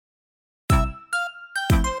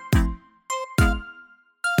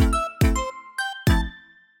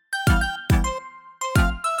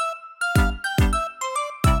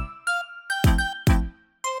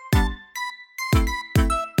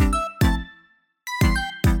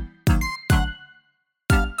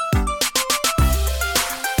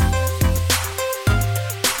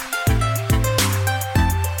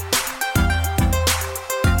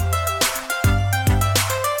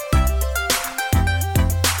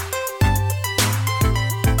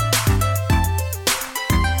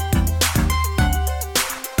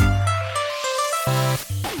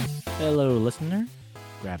listener,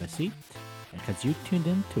 grab a seat, because you tuned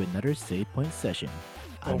in to another Save Point session.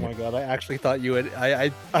 Oh my god, I actually thought you would.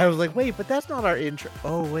 I was like, wait, but that's not our intro.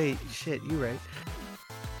 Oh, wait, shit, you right.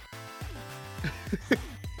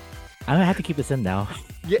 I'm gonna have to keep this in now.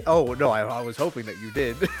 Yeah, oh, no, I was hoping that you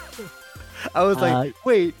did. I was like,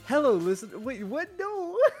 wait, hello, listen, wait, what?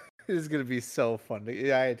 No. This is gonna be so fun. I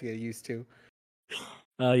had to get used to.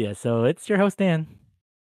 Yeah, so it's your host, Dan.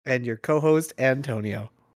 And your co-host,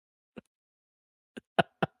 Antonio.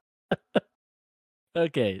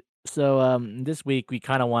 Okay, so this week we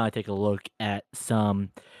kind of want to take a look at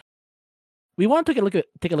We want to take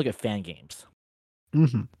a look at fan games.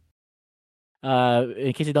 Mm-hmm.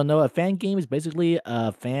 In case you don't know, a fan game is basically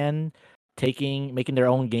a fan making their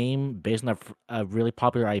own game based on a really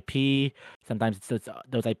popular IP. Sometimes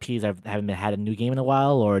those IPs haven't had a new game in a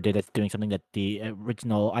while, or they're just doing something that the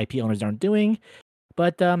original IP owners aren't doing.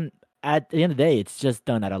 But at the end of the day, it's just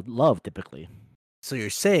done out of love, typically. So you're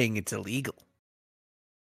saying it's illegal?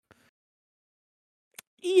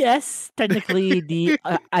 Yes, technically, the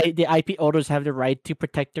IP owners have the right to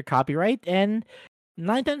protect their copyright, and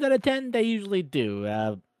 9 times out of 10, they usually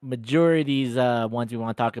do. Majority's ones we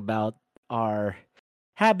want to talk about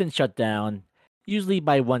have been shut down, usually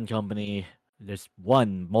by one company. There's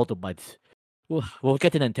multiple, but we'll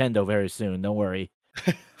get to Nintendo very soon. Don't worry.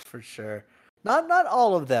 For sure. Not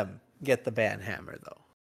all of them get the ban hammer though.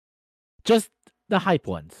 Just the hype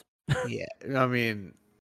ones. Yeah, I mean,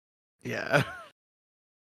 yeah.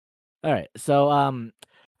 All right, so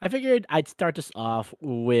I figured I'd start this off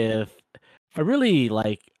with a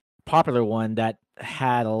really popular one that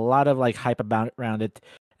had a lot of hype around it,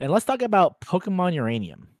 and let's talk about Pokemon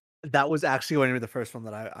Uranium. That was actually going to be the first one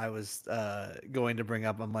that I was going to bring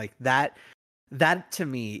up. I'm like, that to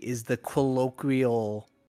me is the colloquial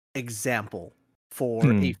example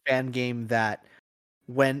for a fan game that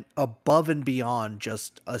went above and beyond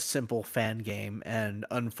just a simple fan game and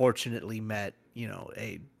unfortunately met,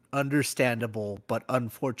 a understandable but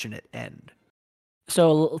unfortunate end.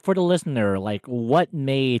 So for the listener, what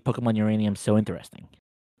made Pokemon Uranium so interesting?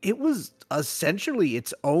 It was essentially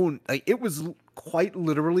its own, it was quite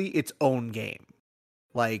literally its own game.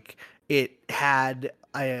 Like, it had,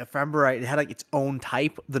 if I remember right, it had its own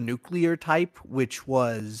type, the nuclear type, which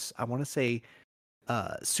was, I want to say,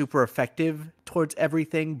 super effective towards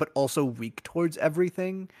everything, but also weak towards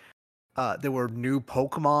everything. There were new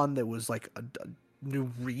Pokemon. There was a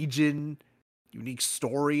new region, unique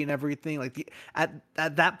story, and everything. At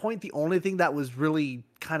that point, the only thing that was really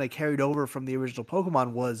kind of carried over from the original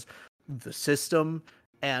Pokemon was the system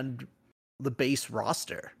and the base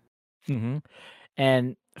roster. Mm-hmm.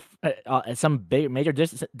 And some major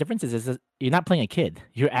differences is that you're not playing a kid.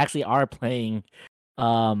 You actually are playing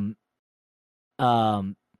an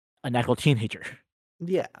actual teenager.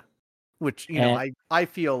 Yeah, which I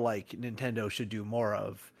feel like Nintendo should do more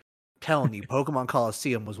of. Telling you, Pokemon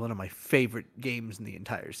Coliseum was one of my favorite games in the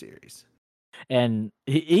entire series. And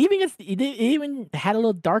he even had a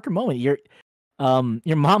little darker moment. Your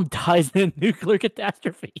mom dies in a nuclear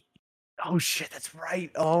catastrophe. Oh shit, that's right.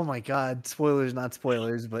 Oh my god, spoilers, not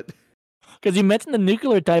spoilers, but because you mentioned the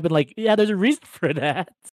nuclear type and there's a reason for that.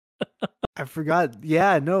 I forgot.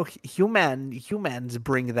 Yeah, no, humans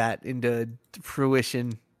bring that into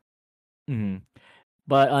fruition. Mm-hmm.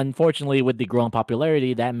 But unfortunately, with the growing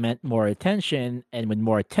popularity, that meant more attention, and with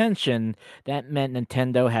more attention, that meant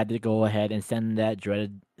Nintendo had to go ahead and send that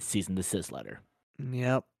dreaded cease and desist letter.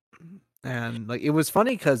 Yep. And it was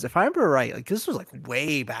funny because if I remember right, this was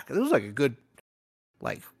way back. It was a good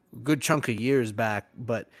chunk of years back,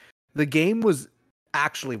 but the game was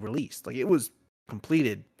actually released. It was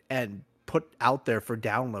completed and put out there for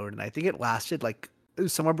download, and I think it lasted it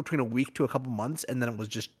was somewhere between a week to a couple months, and then it was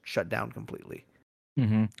just shut down completely.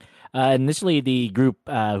 Mm-hmm. Initially, the group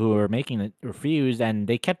who were making it refused, and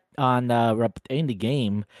they kept on updating the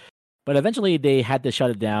game. But eventually, they had to shut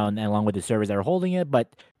it down, along with the servers that were holding it.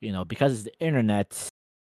 But because it's the internet,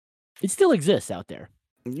 it still exists out there.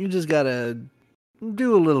 You just gotta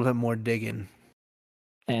do a little bit more digging.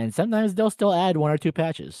 And sometimes they'll still add 1 or 2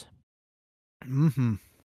 patches. Mm-hmm.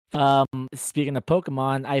 Speaking of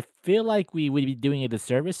Pokemon, I feel like we would be doing a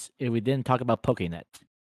disservice if we didn't talk about PokéNet.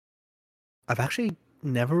 I've actually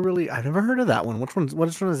never heard of that one. Which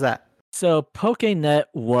one is that? So PokéNet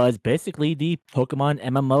was basically the Pokemon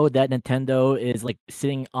MMO that Nintendo is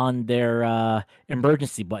sitting on their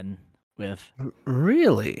emergency button with.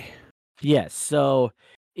 Really? Yes. So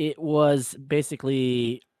it was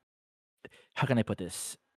basically, how can I put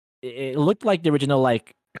this? It looked like the original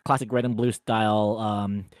classic red and blue style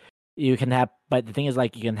You can have, but the thing is,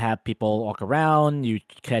 like, you can have people walk around. You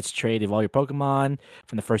catch, trade, evolve your Pokemon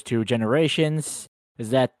from the first 2 generations.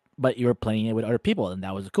 But you were playing it with other people, and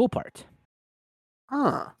that was the cool part.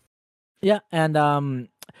 Huh. Yeah, and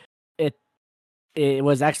it it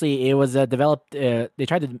was developed. They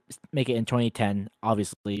tried to make it in 2010.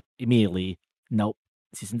 Obviously, immediately, nope,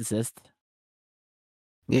 cease and desist.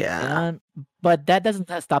 Yeah. But that doesn't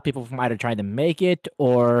stop people from either trying to make it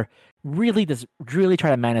or really try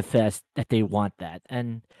to manifest that they want that.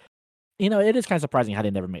 And it is kind of surprising how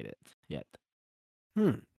they never made it yet.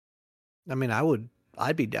 Hmm. I mean,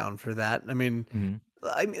 I'd be down for that. I mean, Mhm.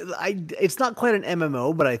 it's not quite an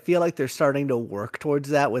MMO, but I feel like they're starting to work towards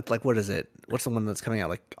that with like, what is it? What's the one that's coming out?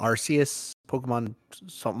 Like Arceus, Pokemon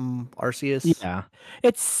something Arceus. Yeah,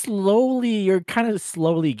 you're kind of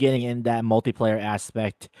slowly getting in that multiplayer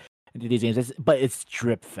aspect into these games, but it's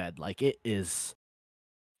drip fed. Like it is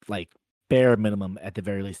like bare minimum at the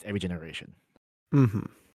very least every generation.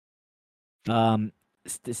 Mm-hmm.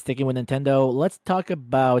 Sticking with Nintendo, let's talk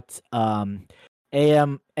about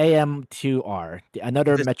AM2R,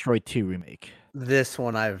 another This Metroid 2 remake. this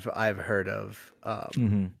one I've heard of.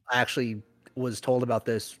 Hmm. I actually was told about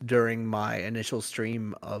this during my initial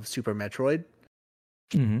stream of Super Metroid,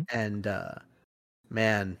 Hmm. and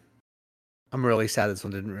man, I'm really sad this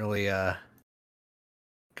one didn't really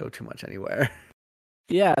go too much anywhere.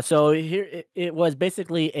 Yeah, so here it was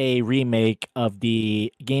basically a remake of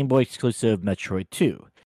the Game Boy exclusive Metroid 2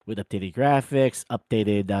 with updated graphics,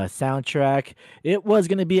 updated soundtrack. It was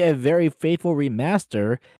going to be a very faithful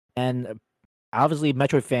remaster, and obviously,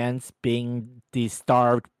 Metroid fans, being the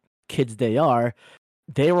starved kids they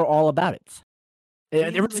were all about it. We There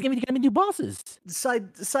was haven't going to be new bosses.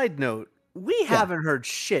 side note, we Yeah. haven't heard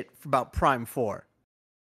shit about Prime 4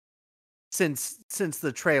 since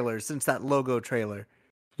the trailer, since that logo trailer.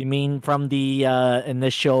 You mean from the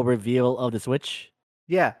initial reveal of the Switch?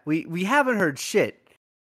 Yeah, we haven't heard shit.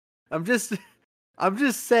 I'm just I'm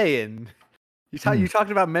just saying. You talked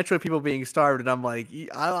about Metroid people being starved, and I'm like,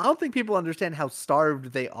 I don't think people understand how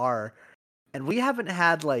starved they are. And we haven't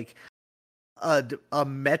had like a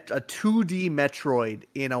 2D Metroid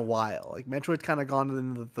in a while. Like Metroid's kind of gone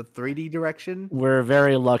in the 3D direction. We're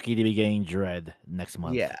very lucky to be getting Dread next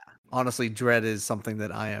month. Yeah, honestly, Dread is something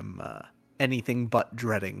that I am anything but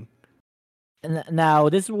dreading. And now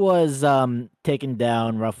this was taken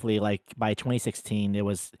down roughly like by 2016. It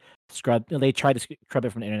was scrubbed. They tried to scrub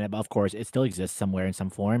it from the internet, but of course, it still exists somewhere in some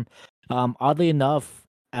form. Oddly enough,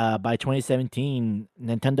 by 2017,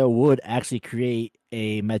 Nintendo would actually create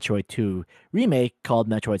a Metroid 2 remake called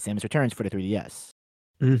Metroid: Samus Returns for the 3DS.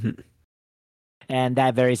 Mm-hmm. And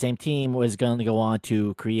that very same team was going to go on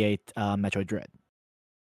to create Metroid Dread.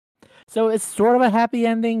 So it's sort of a happy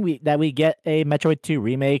ending that we get a Metroid 2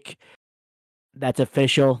 remake that's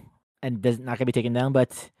official and not going to be taken down.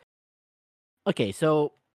 But okay,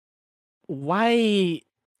 so why?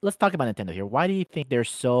 Let's talk about Nintendo here. Why do you think they're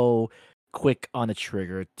so quick on the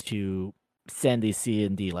trigger to send these C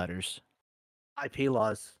and D letters? IP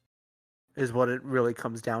laws is what it really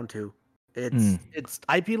comes down to. Mm. It's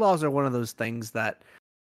IP laws are one of those things that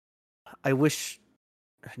I wish,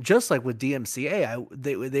 just like with DMCA,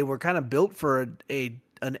 they were kind of built for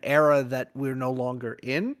an era that we're no longer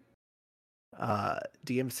in.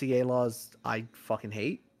 DMCA laws I fucking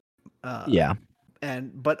hate. Yeah.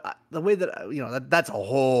 But the way that that's a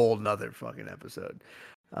whole nother fucking episode.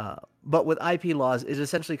 But with IP laws, it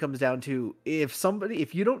essentially comes down to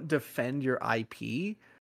if you don't defend your IP,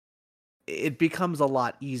 it becomes a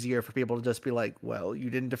lot easier for people to just be like, well, you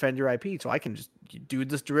didn't defend your IP, so I can just do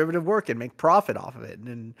this derivative work and make profit off of it,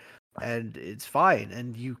 and it's fine,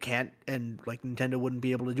 and you can't, and like Nintendo wouldn't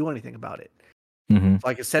be able to do anything about it. Mm-hmm.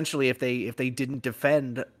 Like essentially, if they didn't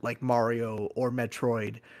defend like Mario or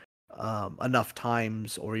Metroid enough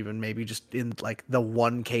times, or even maybe just in like the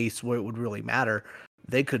one case where it would really matter,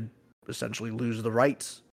 they could essentially lose the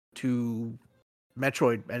rights to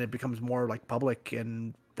Metroid, and it becomes more like public,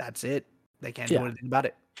 and that's it. They can't do anything about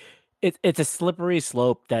it. It's a slippery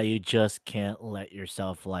slope that you just can't let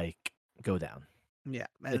yourself like go down. Yeah,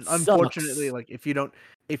 It and unfortunately, sucks.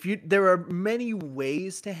 like there are many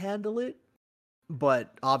ways to handle it,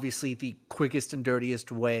 but obviously the quickest and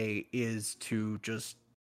dirtiest way is to just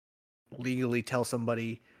legally tell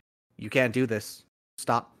somebody you can't do this.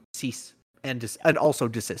 Stop, cease, and also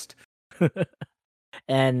desist.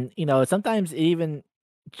 And sometimes even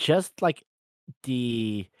just like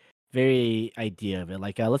the very idea of it,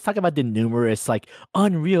 like let's talk about the numerous like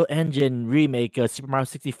Unreal Engine remake of Super Mario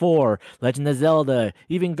 64, Legend of Zelda,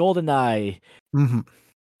 even GoldenEye. Mm-hmm.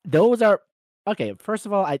 Those are okay. First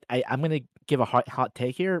of all, I'm gonna give a hot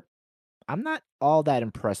take here. I'm not all that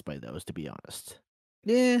impressed by those, to be honest.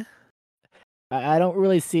 Yeah. I don't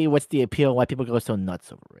really see what's the appeal, why people go so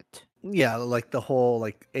nuts over it. Yeah, like the whole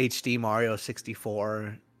like HD Mario 64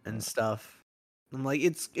 Uh, and stuff. I'm like,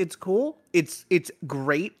 it's cool. It's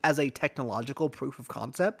great as a technological proof of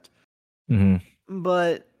concept, mhm.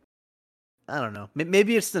 but I don't know.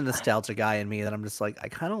 Maybe it's the nostalgia guy in me that I'm just like, I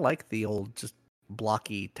kind of like the old just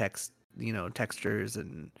blocky text, textures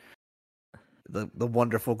and the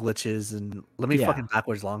wonderful glitches and let me Yeah. fucking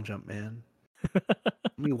backwards long jump, man.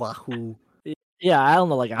 Let me wahoo. Yeah, I don't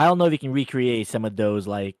know, like, I don't know if you can recreate some of those,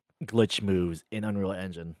 like, glitch moves in Unreal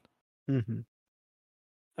Engine. Hmm.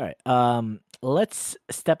 Alright, let's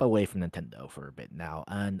step away from Nintendo for a bit now,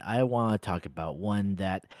 and I wanna talk about one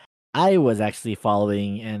that I was actually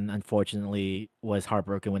following and unfortunately was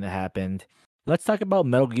heartbroken when it happened. Let's talk about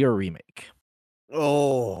Metal Gear Remake.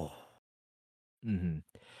 Oh, Mhm.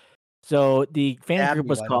 So, the fan stab group me,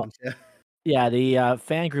 was why called don't you? yeah, the,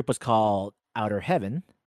 fan group was called Outer Heaven,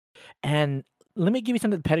 and let me give you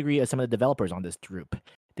some of the pedigree of some of the developers on this group.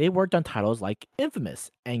 They worked on titles like Infamous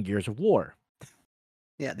and Gears of War.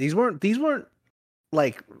 Yeah, these weren't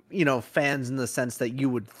like fans in the sense that you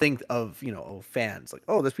would think of fans like,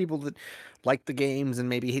 oh, there's people that like the games and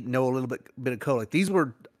maybe know a little bit of code. Like these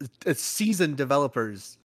were seasoned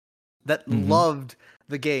developers that Mhm. loved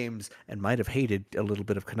the games and might have hated a little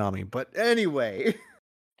bit of Konami, but anyway.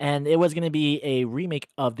 And it was gonna be a remake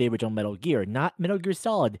of the original Metal Gear, not Metal Gear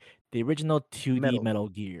Solid, the original 2D metal Metal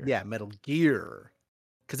Gear. yeah, Metal Gear,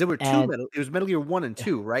 because there were two And metal it was Metal Gear 1 and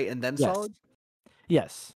 2, right, and then yes, Solid.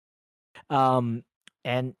 yes. Um,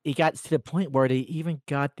 and it got to the point where they even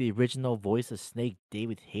got the original voice of Snake,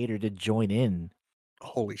 David Hayter, to join in.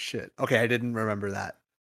 Holy shit, okay, I didn't remember that.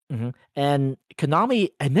 Mhm. And Konami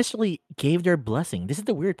initially gave their blessing. This is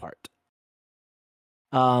the weird part.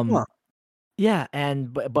 Huh. Um, yeah,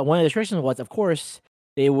 and but one of the restrictions was, of course,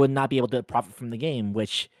 they would not be able to profit from the game,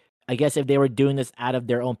 which I guess if they were doing this out of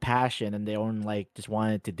their own passion and their own like just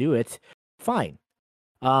wanted to do it, fine.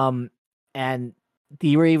 Um, and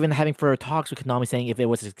they were even having further talks with Konami saying if it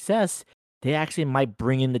was a success, they actually might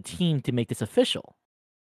bring in the team to make this official.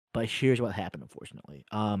 But here's what happened, unfortunately.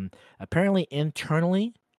 Apparently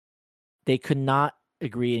internally, they could not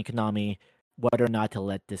agree in Konami whether or not to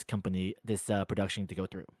let this production to go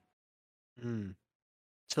through. Mm.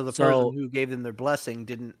 So the person So who gave them their blessing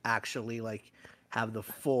didn't actually like have the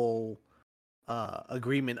full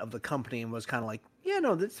agreement of the company and was kind of like, yeah,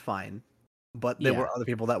 no, that's fine. But there yeah, were other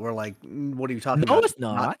people that were like, what are you talking no, about? it's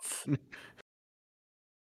Not. not,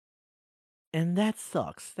 and that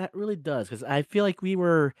sucks. That really does because I feel like we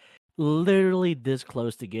were literally this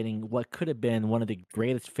close to getting what could have been one of the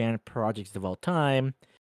greatest fan projects of all time,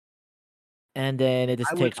 and then it I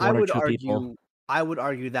just would takes I one or would two people. argue I would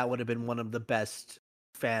argue that would have been one of the best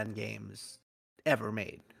fan games ever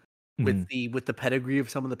made. Mhm. With the pedigree of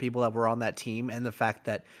some of the people that were on that team and the fact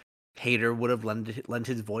that Hater would have lent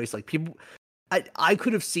his voice, like people, I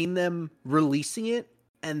could have seen them releasing it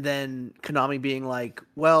and then Konami being like,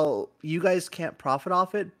 "Well, you guys can't profit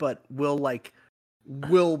off it, but we'll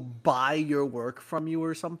buy your work from you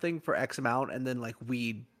or something for X amount, and then like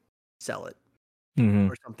we sell it Mhm.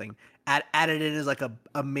 or something." Add it in as like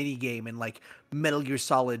a mini game in like Metal Gear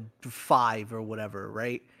Solid 5 or whatever,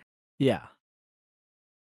 right? Yeah.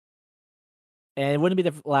 And it wouldn't be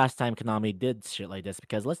the last time Konami did shit like this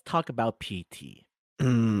because let's talk about PT.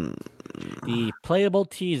 Mm. The playable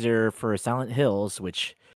teaser for Silent Hills,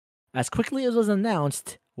 which, as quickly as was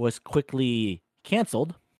announced, was quickly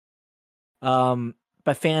canceled. Um,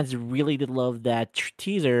 but fans really did love that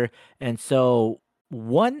teaser, and so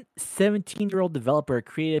one 17-year-old developer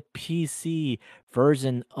created a PC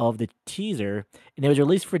version of the teaser, and it was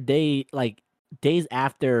released for days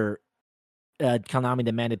after Konami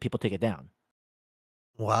demanded people take it down.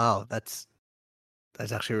 Wow, that's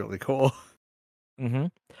actually really cool.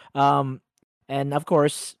 Mhm. Um, and of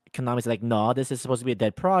course, Konami's like, "No, this is supposed to be a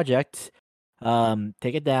dead project.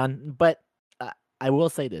 Take it down." But I will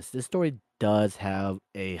say this story does have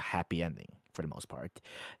a happy ending for the most part.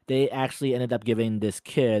 They actually ended up giving this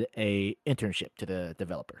kid a internship to the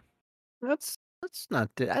developer. That's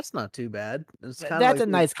not too bad. It's kind of That's like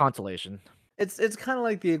a nice consolation. it's kind of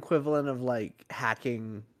like the equivalent of like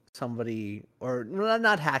hacking somebody or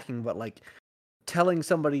not hacking, but like telling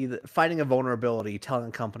somebody that finding a vulnerability, telling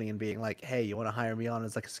a company and being like, "Hey, you want to hire me on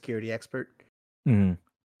as like a security expert?" Mhm.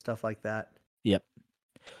 Stuff like that. Yep.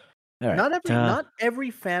 Alright. Not every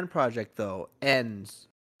fan project though ends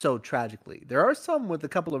so tragically. There are some with a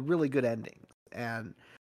couple of really good endings, and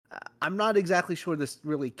I'm not exactly sure this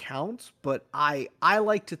really counts, but I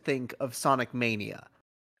like to think of Sonic Mania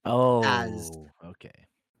as Oh, okay.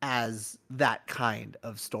 as that kind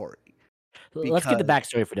of story. Let's get the Because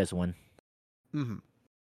backstory for this one. mhm.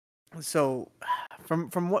 So from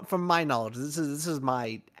my knowledge, this is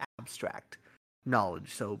my abstract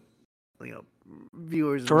knowledge. So you know,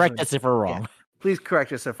 viewers and Correct listeners, us if we're yeah, wrong. please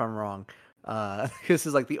correct us if I'm wrong. This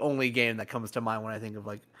is like the only game that comes to mind when I think of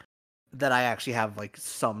like that I actually have like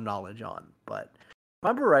some knowledge on. But if I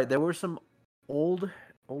remember right, there were some older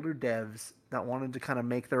devs that wanted to kind of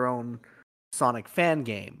make their own Sonic fan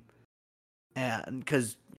game, and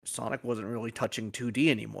because Sonic wasn't really touching 2D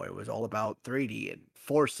anymore, it was all about 3D and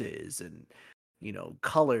forces and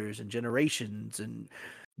colors and generations and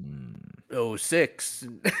Mm. 06.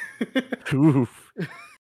 Oof.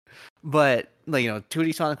 But like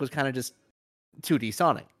 2D Sonic was kind of just 2D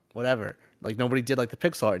Sonic, whatever. Like nobody did like the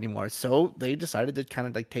pixel art anymore, so they decided to kind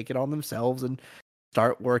of like take it on themselves and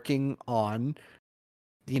start working on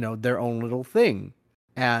their own little thing.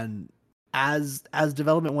 And as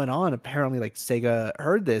development went on, apparently like Sega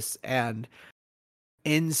heard this, and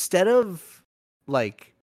instead of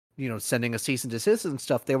like sending a cease and desist and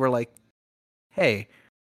stuff, they were like, hey,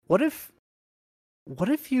 what if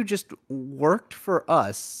you just worked for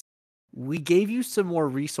us? We gave you some more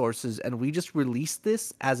resources and we just released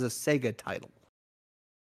this as a Sega title.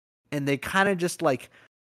 And they kind of just like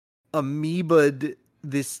amoeba'd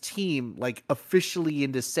this team like officially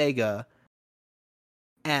into Sega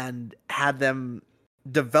and had them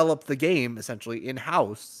develop the game essentially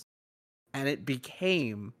in-house, and it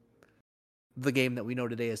became the game that we know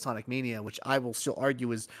today as Sonic Mania, which I will still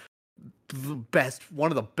argue is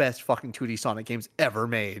one of the best fucking 2D Sonic games ever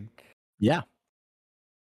made. Yeah.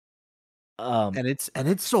 And it's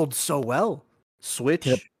sold so well. Switch,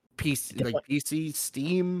 PC,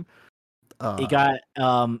 Steam. It got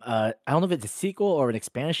I don't know if it's a sequel or an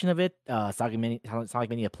expansion of it. Sonic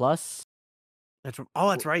Mania Plus.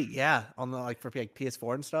 That's right. Yeah, on the for like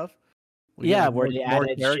PS4 and stuff. We get Yeah, like where they more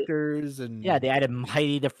added characters and yeah, they added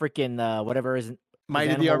Mighty the freaking whatever his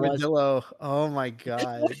Mighty the animal was. Armadillo. Oh my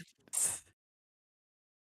god.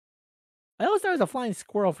 I always thought it was a flying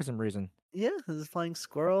squirrel for some reason. Yeah, this is flying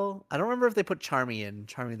squirrel. I don't remember if they put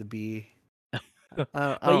Charmy the bee. I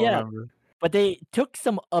But don't yeah, remember. but they took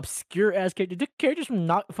some obscure ass characters. They took characters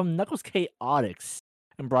from Knuckles Chaotix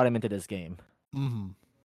and brought him into this game. Mm-hmm.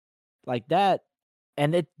 Like that,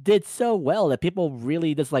 and it did so well that people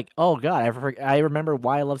really just like, oh god, I remember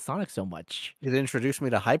why I love Sonic so much. It introduced me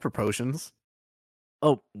to Hyper Potions.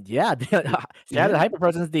 Oh yeah, Shadow Yeah. Hyper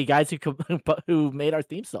Persons, the guys who made our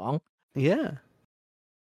theme song. Yeah.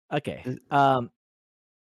 Okay,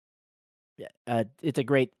 yeah, it's a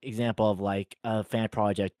great example of like a fan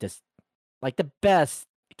project, just like the best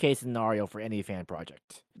case scenario for any fan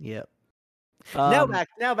project. Yep. Um,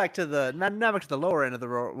 Now back to the lower end of the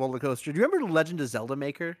roller coaster. Do you remember Legend of Zelda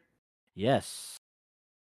Maker? yes.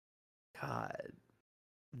 God,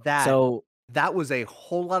 So, that was a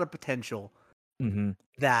whole lot of potential. mhm,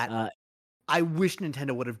 That I wish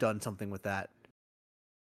Nintendo would have done something with that.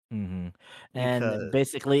 and Because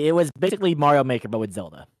basically, it was basically Mario Maker but with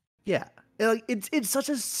Zelda. yeah, it's such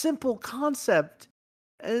a simple concept,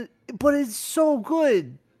 but it's so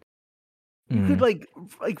good. You could like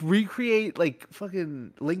recreate like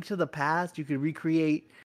fucking Link to the Past. You could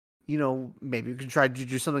recreate, maybe you could try to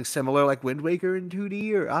do something similar like Wind Waker in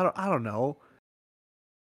 2D, or I don't know.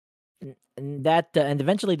 And that and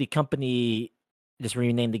eventually the company just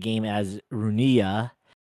renamed the game as Runia,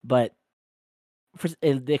 but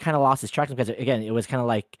they kind of lost its traction because again, it was kind of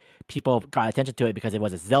like people got attention to it because it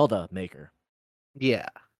was a Zelda maker. Yeah,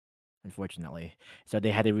 Unfortunately, so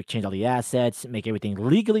they had to change all the assets, make everything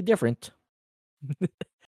legally different.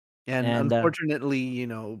 and And unfortunately,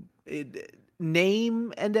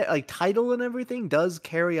 name and like title and everything does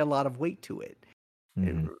carry a lot of weight to it.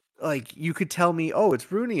 Like you could tell me, oh, it's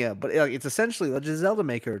Runia, but it's essentially Legend of Zelda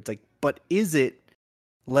Maker. It's like, but is it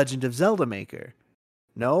Legend of Zelda Maker?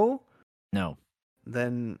 No. no.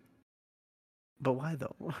 Then, but why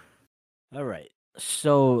though? All right.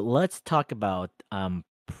 So let's talk about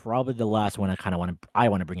probably the last one I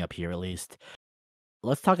want to bring up here at least.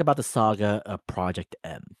 Let's talk about the saga of Project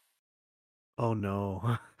M. Oh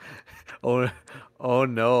no. oh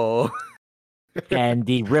no. And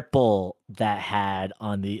the ripple that had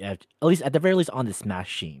on at least at the very least on the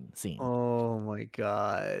Smash scene. Oh my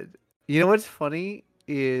god. You know what's funny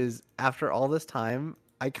is after all this time,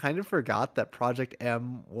 I kind of forgot that Project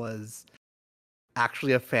M was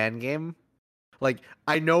actually a fan game. Like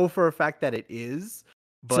I know for a fact that it is,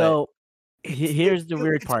 but So here's the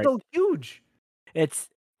weird part. It's so huge. It's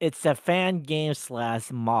a fan game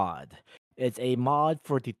 / mod. It's a mod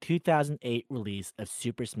for the 2008 release of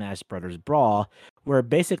Super Smash Bros. Brawl, where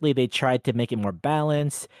basically they tried to make it more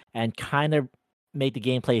balanced and kind of make the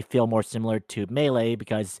gameplay feel more similar to Melee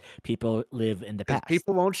because people live in the Because past.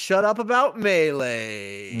 people won't shut up about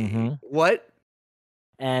Melee. Mhm. What?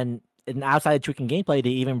 And outside of tweaking gameplay, they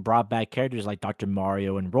even brought back characters like Dr.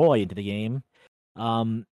 Mario and Roy into the game.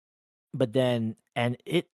 But then, and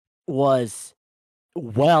it was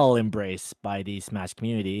well embraced by the Smash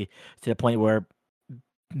community to the point where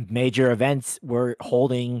major events were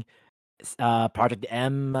holding Project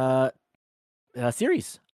M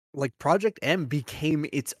series. Like Project M became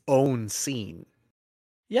its own scene.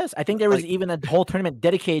 Yes, I think there was Like, even a whole tournament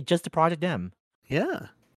dedicated just to Project M. yeah.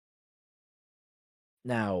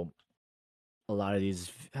 Now, a lot of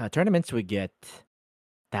these tournaments would get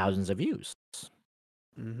thousands of views.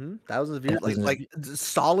 Thousands of views, Thousands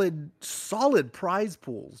of solid prize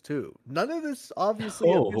pools too. None of this obviously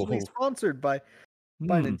officially Oh, sponsored by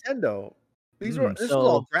hmm. Nintendo. This was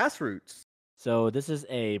all grassroots. So this is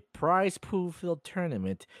a prize pool filled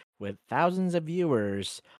tournament with thousands of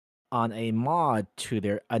viewers on a mod to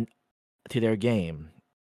their game.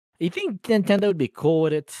 You think Nintendo would be cool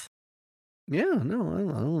with it? Yeah,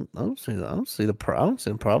 no, I don't see that. I don't see the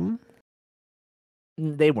problem.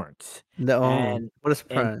 They weren't. No, And what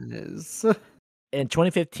a in surprise. in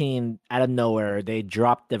 2015, out of nowhere, they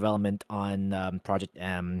dropped development on Project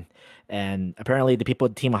M, and apparently the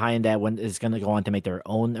team behind that one is going to go on to make their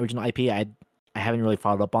own original IP. I haven't really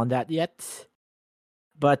followed up on that yet,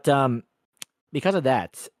 but because of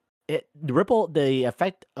that, the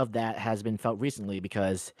effect of that has been felt recently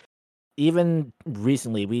because even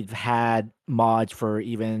recently we've had mods for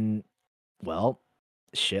even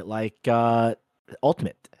shit like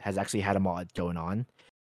Ultimate has actually had a mod going on,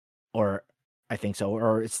 or I think so,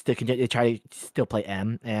 or it's they try to still play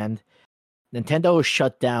M, and Nintendo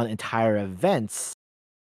shut down entire events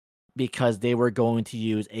because they were going to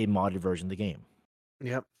use a modded version of the game.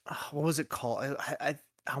 Yep. What was it called? I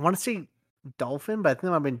want to say Dolphin, but I think it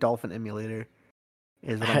might have been Dolphin Emulator.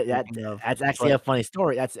 Is what I'm thinking of. That's actually a funny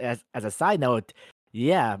story. That's as a side note,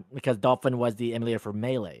 yeah, because Dolphin was the emulator for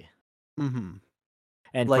Melee, and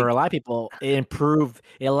for Like a lot of people, it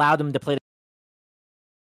allowed them to play.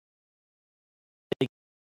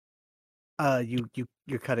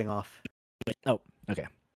 you're cutting off. Oh, okay.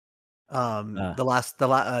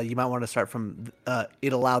 You might want to start from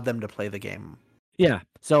it allowed them to play the game. Yeah,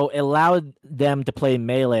 so it allowed them to play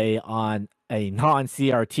Melee on a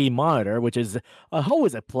non-CRT monitor, which is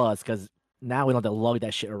always a plus because now we don't have to lug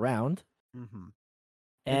that shit around.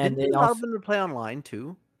 And And didn't it allow them to play online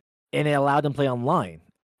too? And it allowed them to play online.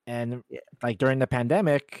 And like during the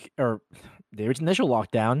pandemic or the initial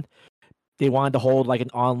lockdown, they wanted to hold like an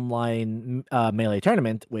online Melee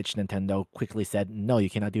tournament, which Nintendo quickly said, no, you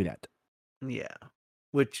cannot do that. Yeah.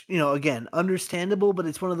 Which, again, understandable, but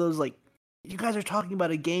it's one of those like, you guys are talking about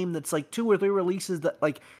a game that's like 2 or 3 releases that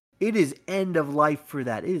like it is end of life for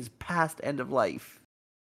that. It is past end of life.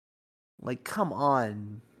 Like, come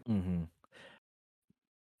on.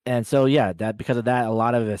 And so yeah, that because of that, a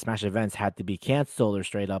lot of the Smash events had to be canceled or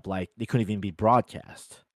straight up like they couldn't even be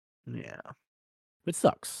broadcast. Yeah. Which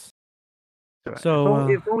sucks. So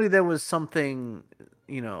if only there was something,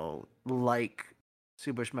 like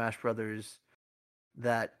Super Smash Brothers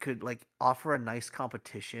that could like offer a nice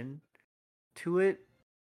competition to it.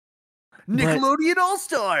 Nickelodeon All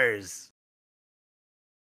Stars.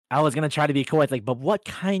 I was gonna try to be cool. It's like, but what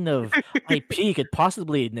kind of IP could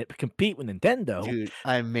possibly compete with Nintendo? Dude,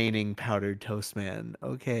 I'm maining Powdered Toast Man.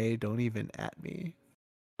 Okay, don't even at me.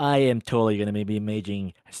 I am totally gonna be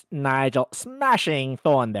maging Nigel smashing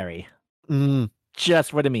Thornberry.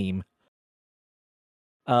 Just for the meme.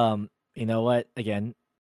 You know what? Again,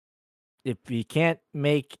 if you can't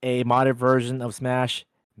make a modern version of Smash,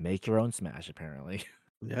 make your own Smash. Apparently,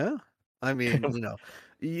 yeah. I mean,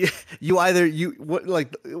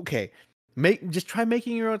 just try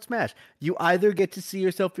making your own Smash. You either get to see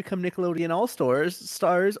yourself become Nickelodeon All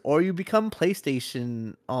Stars, or you become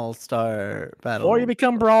PlayStation All Star Battle, or you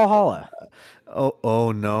become Brawlhalla.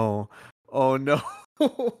 Oh no, oh no,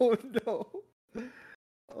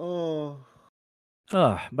 oh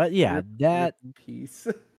no, but yeah, that piece.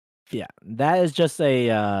 Yeah, that is just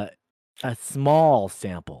a small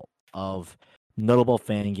sample of notable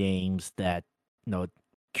fan games that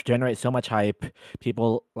generate so much hype.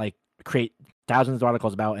 People like create thousands of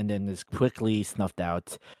articles about, and then is quickly snuffed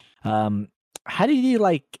out. How do you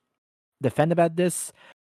like defend about this?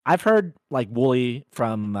 I've heard like Wooly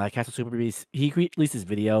from Castle Super Beast. He released this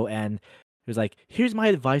video, and he was like, "Here's my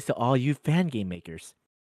advice to all you fan game makers: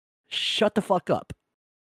 shut the fuck up.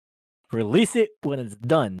 Release it when it's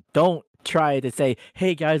done. Don't try to say,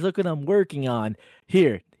 hey guys, look what I'm working on.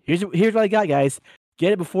 Here, Here's what I got, guys.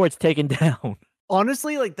 Get it before it's taken down.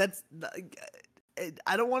 Honestly, like that's.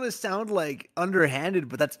 I don't want to sound like underhanded,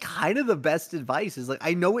 but that's kind of the best advice. Is like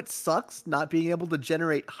I know it sucks not being able to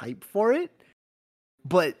generate hype for it,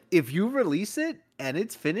 but if you release it and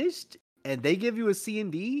it's finished and they give you a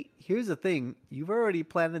C&D, here's the thing: you've already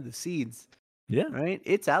planted the seeds. Yeah, right.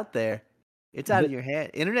 It's out there. It's out of your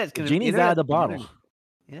hand. Internet's gonna. Genie's out of the bottle.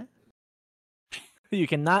 Yeah. You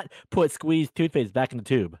cannot put squeezed toothpaste back in the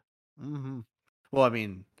tube. Mm-hmm. Well, I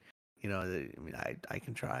mean, I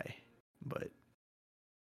can try, but.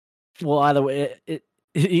 Well, either way,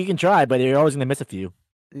 you can try, but you're always going to miss a few.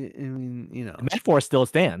 I mean, the metaphor still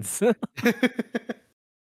stands.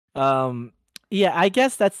 Yeah, I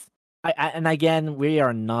guess that's. And again, we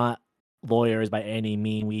are not lawyers by any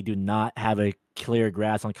means. We do not have a clear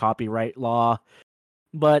grasp on copyright law,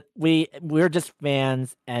 but we're just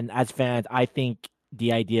fans, and as fans, I think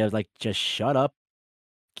the idea is like just shut up,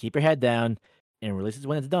 keep your head down, and release it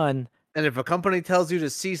when it's done. And if a company tells you to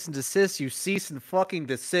cease and desist, you cease and fucking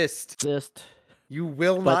desist. You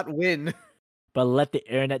will not win. But let the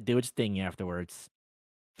internet do its thing afterwards.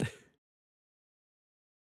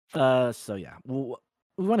 So yeah, we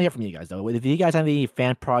want to hear from you guys though. If you guys have any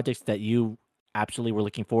fan projects that you absolutely were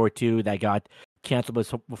looking forward to that got canceled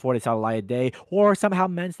before they saw the light of day, or somehow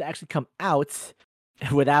managed to actually come out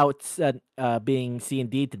without being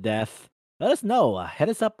C&D to death, let us know. Hit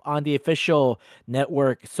us up on the official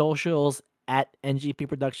network socials at NGP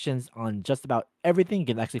Productions on just about everything. You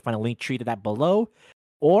can actually find a link tree to that below.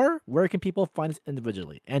 Or where can people find us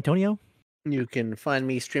individually? Antonio? You can find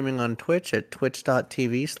me streaming on Twitch at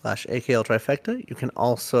twitch.tv/AKL Trifecta. You can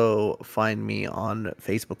also find me on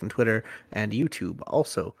Facebook and Twitter and YouTube,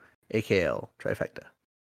 also AKL Trifecta.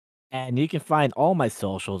 And you can find all my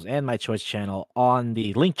socials and my Twitch channel on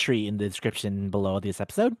the link tree in the description below this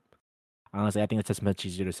episode. Honestly, I think it's just much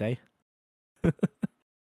easier to say.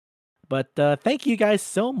 But thank you guys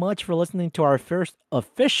so much for listening to our first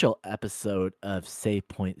official episode of Save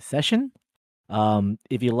Point Session.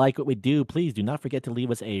 If you like what we do, please do not forget to leave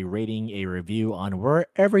us a rating, a review on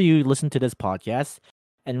wherever you listen to this podcast.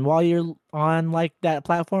 And while you're on like that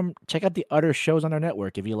platform, check out the other shows on our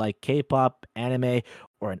network. If you like K-pop, anime,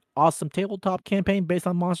 or an awesome tabletop campaign based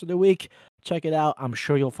on Monster of the Week, check it out. I'm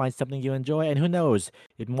sure you'll find something you enjoy. And who knows,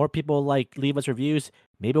 if more people like leave us reviews,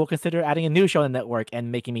 maybe we'll consider adding a new show on the network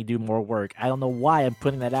and making me do more work. I don't know why I'm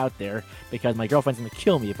putting that out there, because my girlfriend's gonna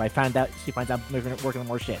kill me if she finds out I'm working on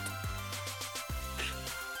more shit.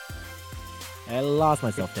 I lost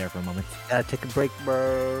myself there for a moment. Gotta take a break,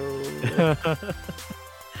 bro.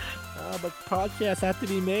 But podcasts have to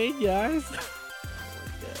be made, guys.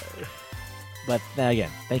 But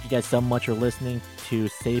again, thank you guys so much for listening to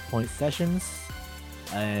Save Point Sessions.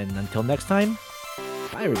 And until next time,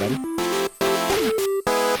 bye everybody.